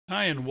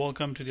Hi and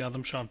welcome to the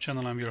Azam Shop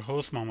channel. I'm your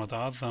host Mohammad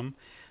Azam,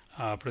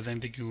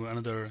 presenting you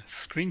another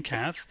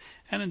screencast.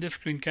 And in this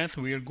screencast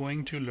we are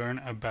going to learn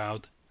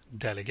about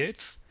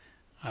delegates,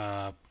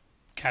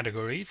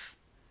 categories,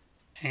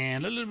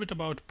 and a little bit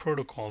about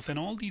protocols. And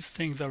all these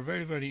things are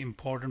very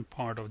important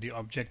part of the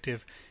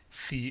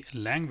Objective-C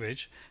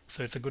language,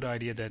 so it's a good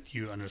idea that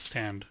you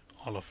understand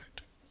all of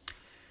it.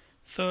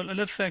 So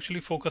let's actually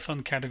focus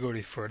on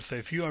categories first. So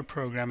if you are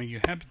programming,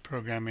 you have been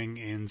programming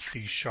in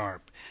C#.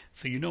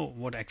 So you know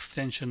what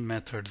extension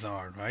methods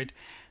are, right?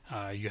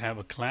 You have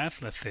a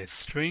class, let's say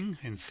string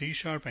in C#,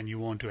 and you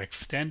want to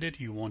extend it.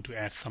 You want to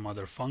add some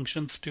other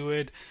functions to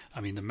it,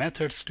 the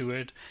methods to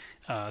it,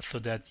 so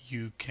that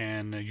you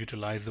can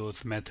utilize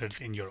those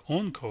methods in your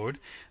own code.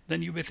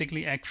 Then you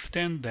basically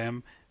extend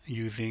them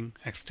using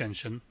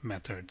extension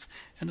methods.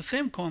 And the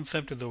same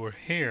concept is over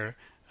here,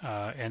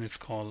 and it's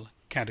called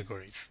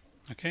categories.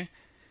 Okay,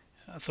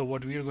 so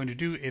what we are going to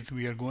do is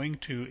we are going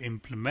to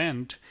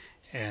implement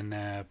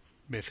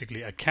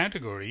basically a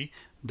category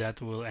that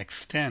will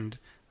extend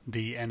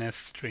the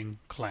NSString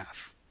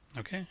class.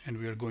 Okay, and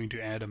we are going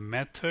to add a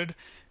method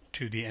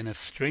to the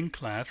NSString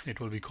class. It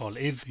will be called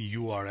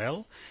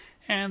isURL,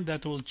 and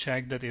that will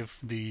check that if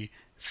the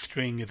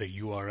string is a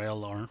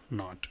URL or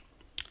not.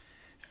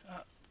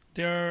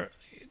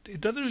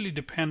 It doesn't really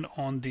depend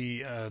on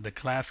the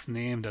class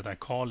name that I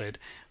call it,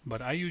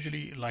 but I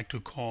usually like to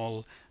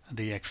call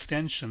the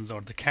extensions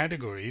or the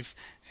categories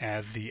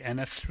as the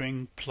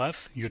NSString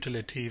plus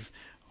utilities,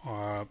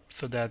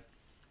 so that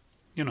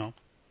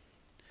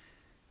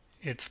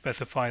it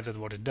specifies as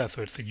what it does.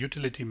 So it's a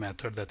utility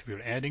method that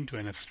we're adding to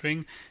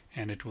NSString,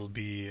 and it will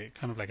be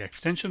kind of like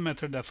extension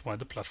method. That's why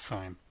the plus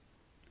sign.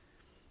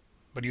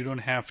 But you don't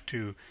have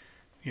to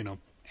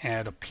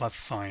add a plus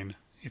sign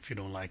if you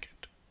don't like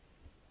it.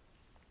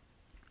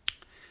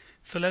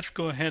 So let's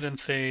go ahead and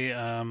say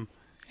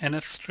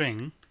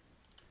NSString,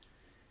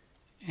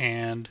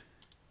 and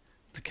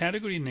the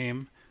category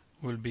name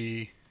will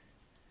be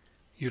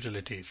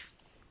utilities.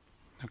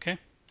 Okay,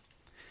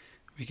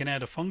 we can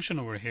add a function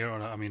over here,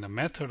 or a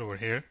method over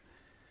here,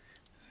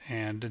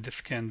 and this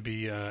can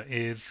be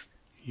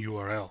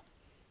isURL,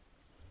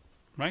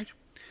 right?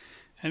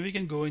 And we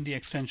can go in the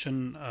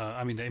extension,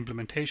 the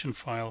implementation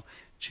file,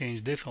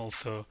 change this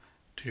also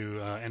to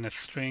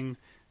NSString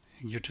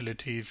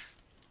utilities.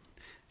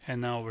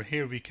 And now over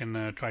here we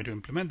can try to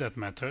implement that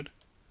method.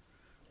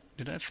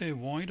 Did I say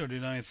void or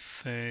did I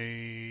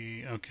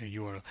say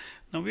URL?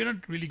 Now we're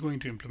not really going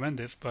to implement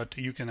this, but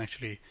you can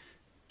actually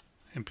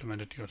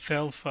implement it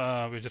yourself.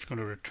 We're just going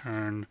to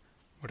return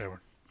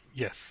whatever.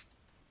 Yes.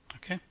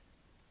 Okay.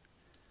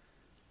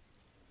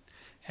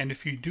 And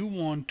if you do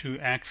want to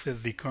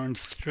access the current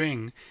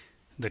string,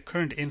 the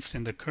current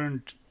instant, the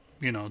current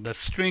the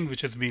string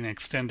which has been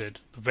extended,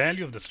 the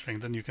value of the string,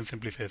 then you can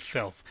simply say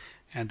self,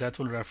 and that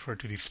will refer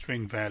to the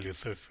string value.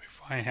 So if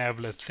I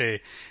have, let's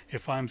say,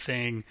 if I'm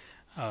saying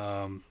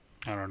I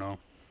don't know,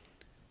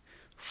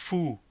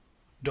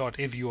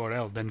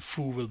 foo.isURL, then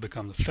foo will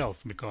become the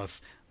self,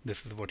 because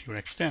this is what you're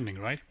extending,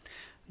 right?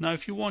 Now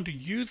if you want to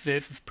use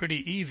this, it's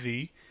pretty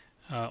easy.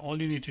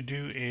 All you need to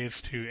do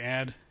is to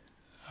add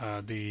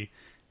the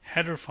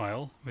header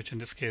file, which in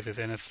this case is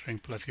NSString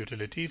plus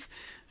utilities,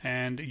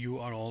 and you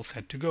are all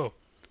set to go.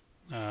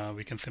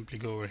 We can simply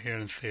go over here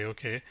and say,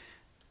 okay,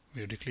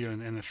 we're declaring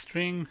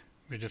NSString.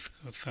 We're just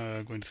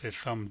going to say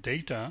some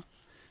data.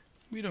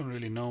 We don't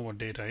really know what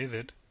data is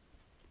it.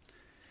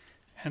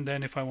 And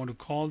then if I want to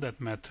call that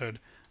method,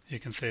 you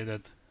can say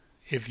that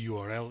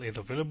isURL is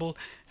available,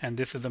 and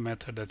this is the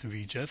method that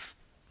we just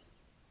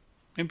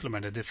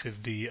implemented. This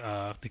is the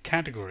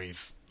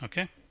categories.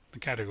 Okay, the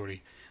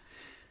category.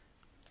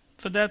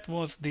 So that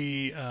was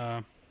the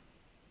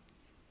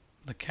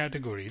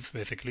categories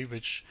basically,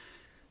 which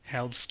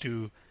helps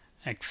to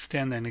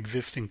extend an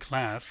existing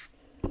class.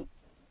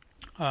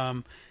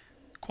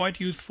 Quite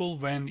useful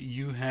when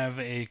you have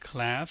a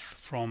class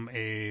from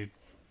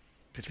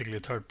basically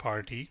a third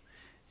party,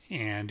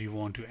 and you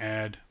want to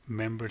add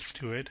members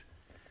to it.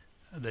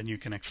 Then you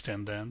can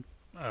extend them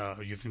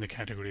using the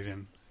categories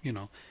and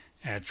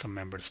add some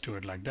members to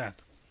it like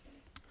that.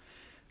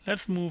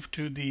 Let's move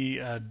to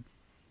the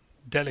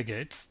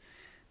delegates.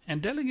 And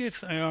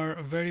delegates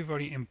are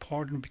very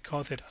important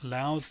because it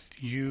allows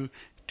you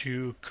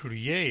to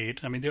create,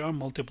 there are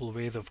multiple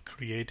ways of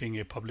creating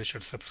a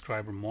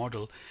publisher-subscriber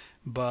model,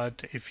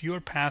 but if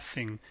you're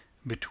passing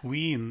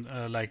between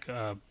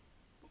a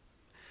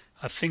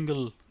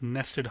single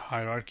nested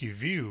hierarchy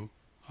view,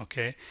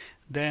 okay,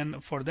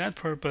 then for that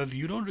purpose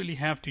you don't really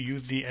have to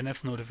use the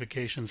NS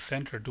notification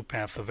center to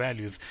pass the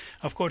values.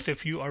 Of course,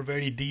 if you are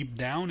very deep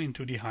down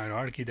into the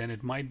hierarchy, then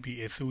it might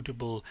be a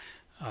suitable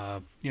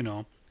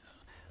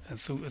a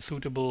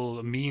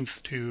suitable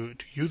means to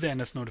use the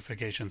NS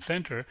notification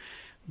center.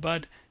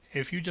 But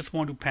if you just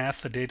want to pass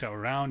the data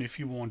around, if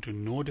you want to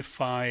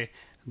notify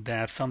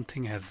that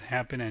something has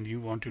happened and you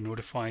want to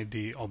notify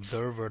the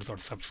observers or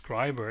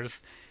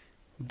subscribers,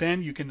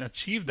 then you can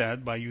achieve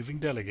that by using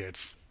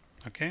delegates.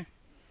 Okay,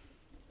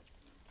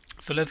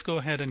 so let's go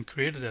ahead and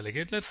create a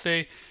delegate. Let's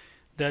say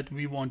that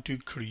we want to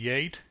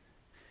create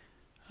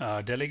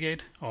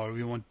delegate, or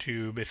we want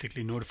to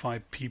basically notify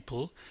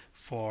people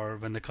for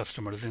when the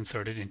customer is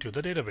inserted into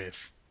the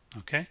database.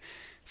 Okay,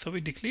 so we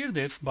declare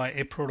this by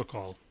a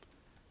protocol.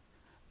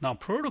 Now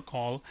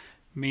protocol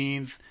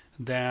means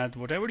that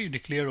whatever you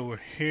declare over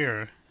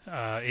here,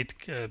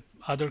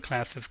 other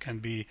classes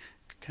can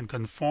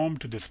conform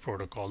to this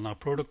protocol. Now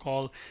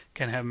protocol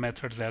can have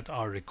methods that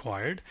are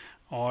required,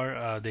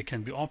 or they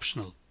can be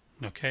optional.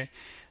 Okay,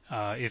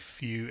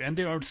 and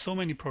there are so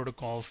many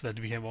protocols that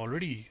we have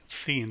already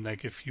seen.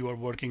 Like if you are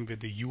working with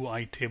the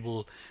UI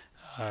table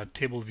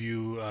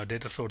view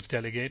data source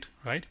delegate,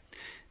 right?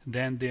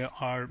 Then there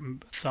are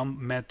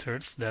some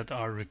methods that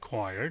are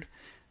required,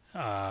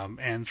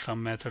 and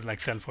some methods like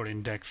self or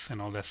index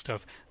and all that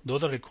stuff.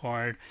 Those are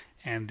required,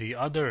 and the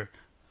other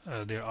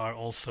there are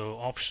also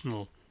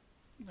optional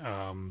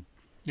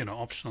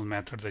optional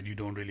methods that you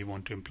don't really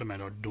want to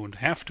implement or don't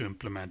have to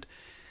implement.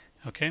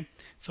 Okay,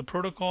 so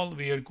protocol,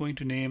 we are going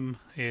to name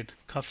it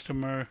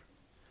customer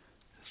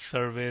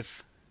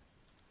service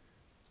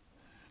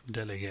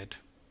delegate.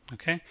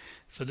 Okay,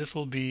 so this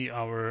will be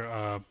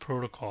our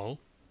protocol.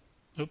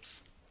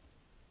 Oops.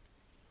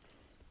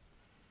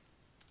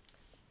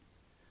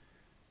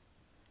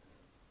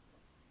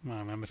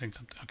 I'm missing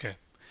something. Okay,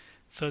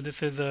 so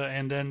this is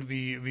and then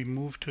we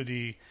move to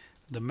the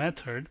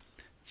method.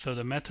 So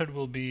the method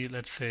will be,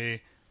 let's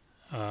say,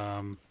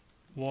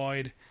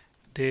 void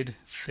did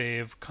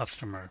save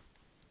customer,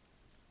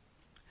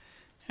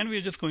 and we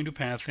are just going to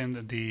pass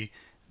in the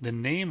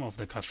name of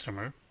the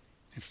customer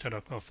instead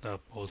of the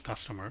whole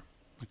customer.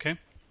 Okay.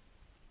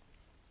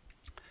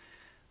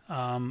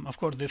 Of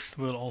course, this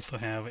will also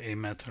have a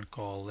method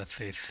called, let's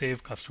say,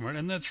 save customer,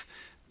 and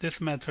this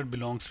method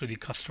belongs to the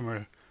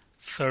customer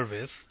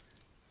service.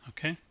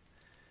 Okay.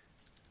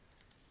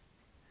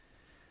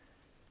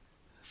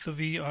 So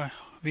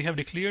we have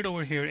declared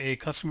over here a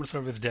customer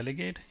service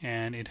delegate,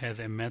 and it has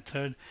a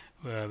method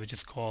which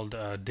is called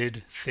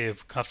did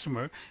save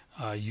customer.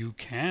 You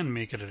can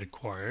make it a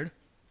required.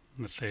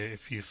 Let's say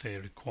if you say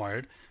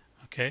required.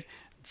 Okay,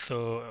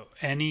 so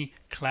any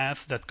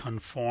class that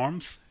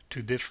conforms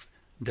to this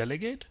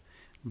delegate,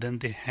 then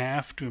they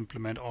have to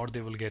implement, or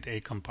they will get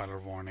a compiler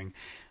warning.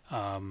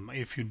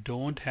 If you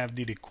don't have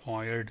the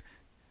required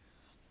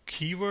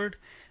keyword,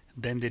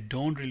 then they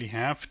don't really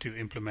have to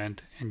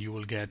implement, and you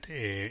will get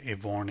a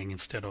warning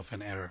instead of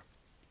an error.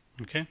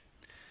 Okay,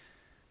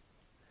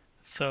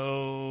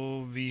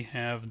 so we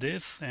have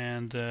this,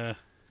 and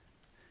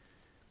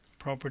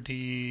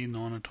property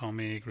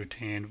non-atomic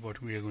retained. What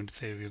we are going to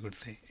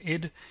say,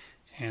 id,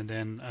 and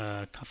then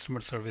customer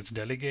service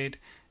delegate,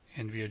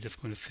 and we are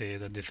just going to say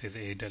that this is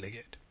a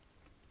delegate.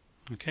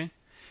 Okay,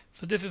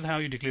 so this is how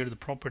you declare the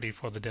property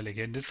for the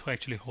delegate. This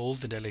actually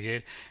holds the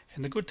delegate,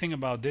 and the good thing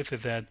about this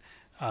is that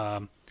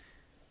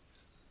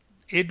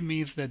it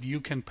means that you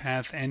can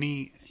pass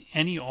any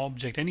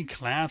object, any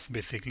class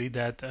basically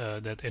that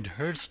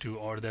adheres to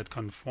or that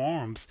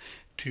conforms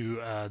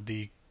to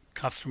the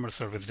customer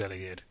service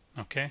delegate.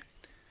 Okay,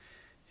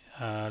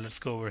 let's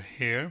go over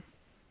here,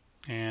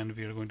 and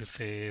we are going to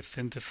say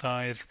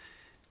synthesize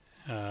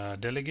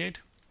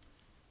delegate.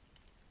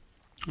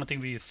 I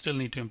think we still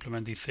need to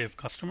implement the save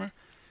customer.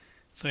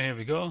 So here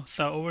we go.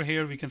 So over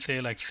here we can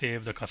say like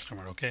save the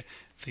customer. Okay,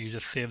 so you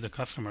just save the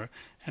customer,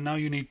 and now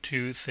you need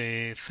to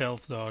say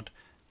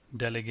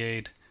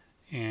self.delegate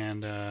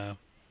and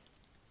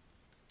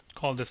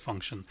call this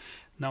function.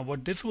 Now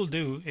what this will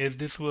do is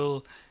this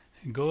will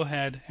go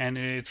ahead and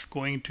it's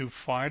going to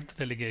fire the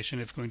delegation.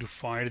 It's going to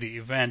fire the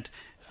event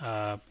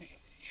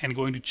and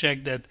going to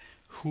check that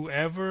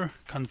whoever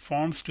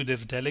conforms to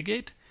this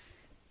delegate,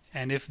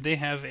 and if they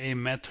have a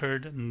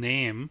method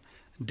name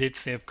did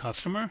save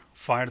customer,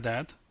 fire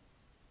that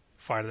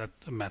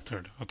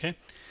method. Okay,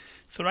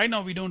 so right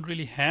now we don't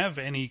really have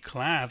any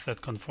class that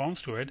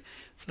conforms to it.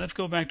 So let's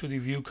go back to the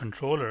view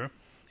controller,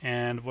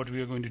 and what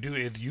we are going to do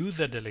is use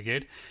that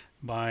delegate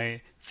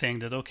by saying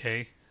that,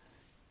 okay,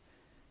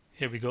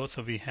 here we go.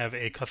 So we have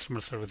a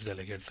customer service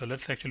delegate. So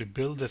let's actually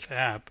build this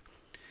app,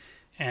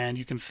 and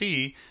you can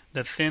see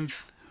that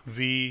since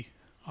we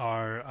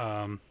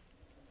are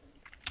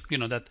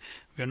that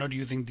we are not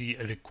using the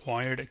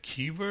required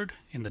keyword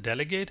in the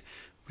delegate,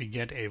 we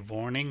get a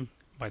warning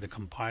by the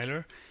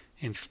compiler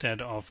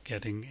instead of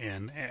getting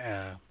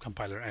a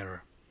compiler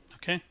error.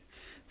 Okay,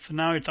 so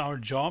now it's our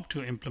job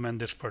to implement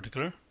this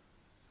particular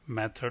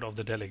method of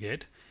the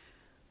delegate.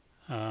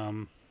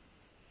 So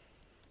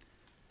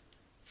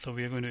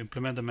we are going to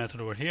implement the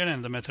method over here,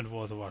 and the method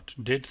was what?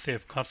 Did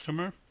save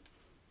customer.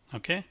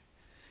 Okay,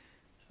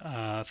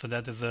 so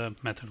that is a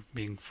method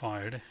being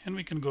fired, and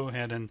we can go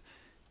ahead and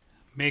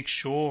make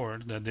sure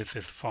that this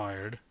is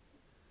fired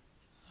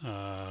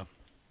by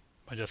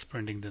just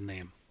printing the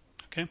name.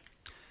 Okay,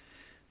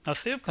 now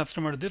save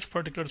customer, this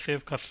particular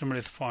save customer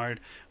is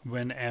fired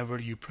whenever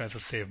you press a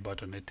save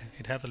button.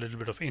 It has a little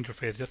bit of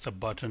interface, just a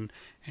button,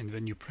 and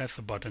when you press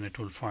the button it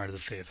will fire the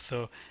save.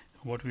 So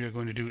what we are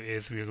going to do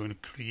is we are going to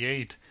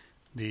create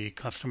the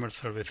customer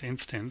service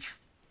instance,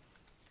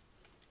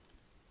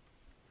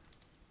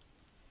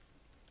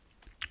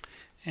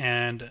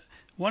 and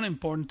one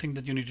important thing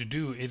that you need to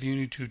do is you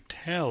need to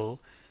tell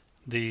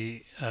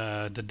the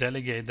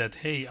delegate that,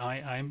 hey,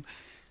 I'm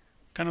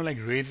kind of like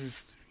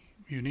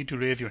you need to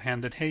raise your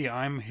hand that, hey,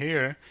 I'm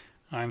here,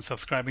 I'm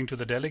subscribing to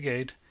the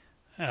delegate,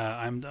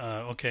 I'm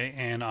okay,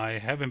 and I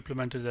have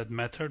implemented that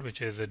method,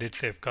 which is a did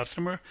save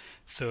customer.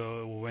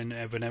 So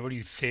whenever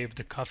you save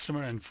the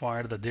customer and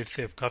fire the did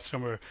save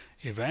customer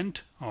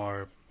event,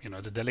 or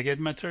the delegate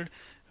method,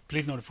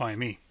 please notify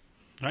me,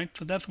 right?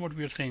 So that's what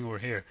we're saying over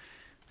here.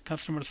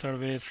 Customer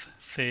service,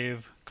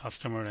 save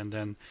customer, and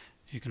then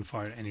you can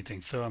fire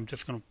anything. So I'm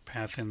just going to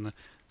pass in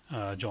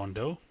John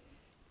Doe,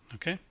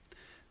 okay,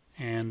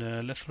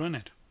 and let's run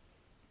it.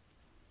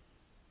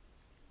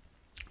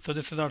 So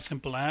this is our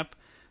simple app.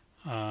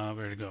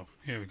 Where to go?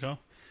 Here we go.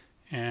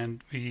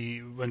 And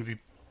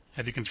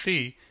as you can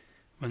see,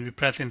 when we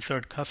press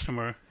insert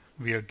customer,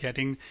 we are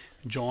getting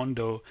John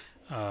Doe,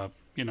 kind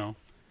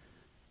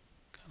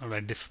of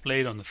like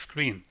displayed on the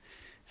screen.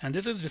 And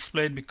this is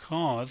displayed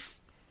because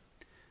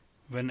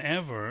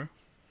whenever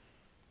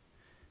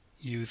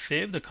you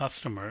save the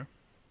customer,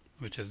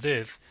 which is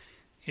this,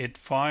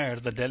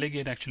 the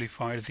delegate actually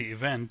fires the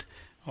event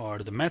or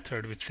the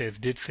method which says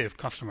did save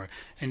customer,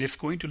 and it's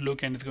going to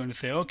look and it's going to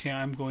say, okay,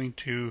 I'm going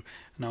to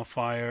now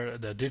fire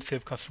the did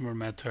save customer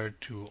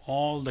method to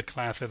all the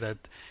classes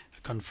that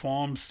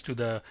conforms to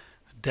the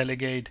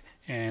delegate,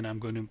 and I'm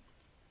going to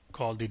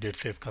call the did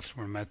save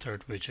customer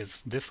method, which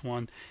is this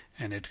one,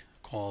 and it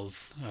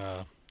calls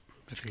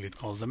basically it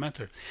calls the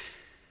method.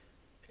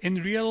 In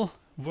real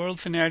world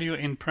scenario,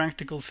 in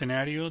practical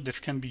scenario, this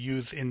can be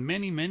used in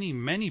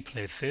many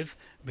places,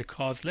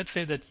 because let's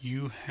say that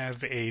you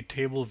have a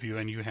table view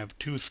and you have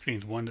two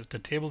screens. One, the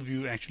table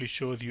view actually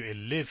shows you a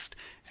list,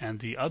 and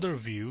the other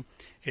view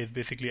is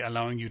basically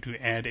allowing you to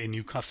add a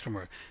new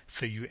customer.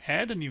 So you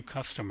add a new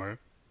customer,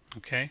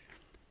 okay,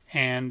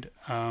 and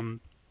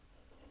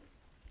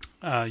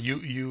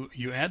you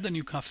add the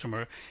new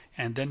customer,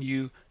 and then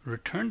you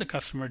return the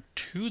customer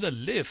to the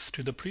list,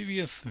 to the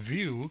previous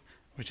view,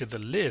 which is the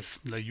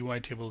list, the UI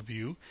table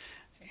view,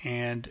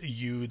 and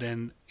you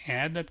then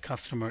add that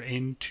customer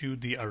into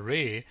the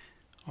array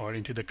or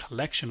into the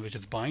collection which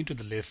is bind to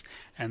the list,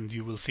 and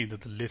you will see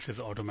that the list is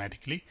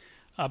automatically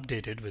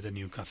updated with a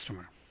new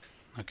customer.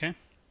 Okay,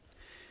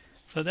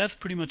 so that's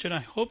pretty much it. I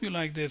hope you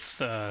like this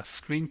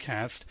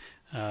screencast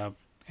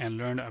and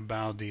learn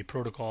about the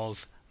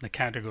protocols, the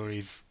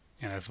categories,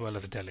 and as well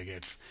as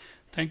delegates.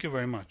 Thank you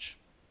very much.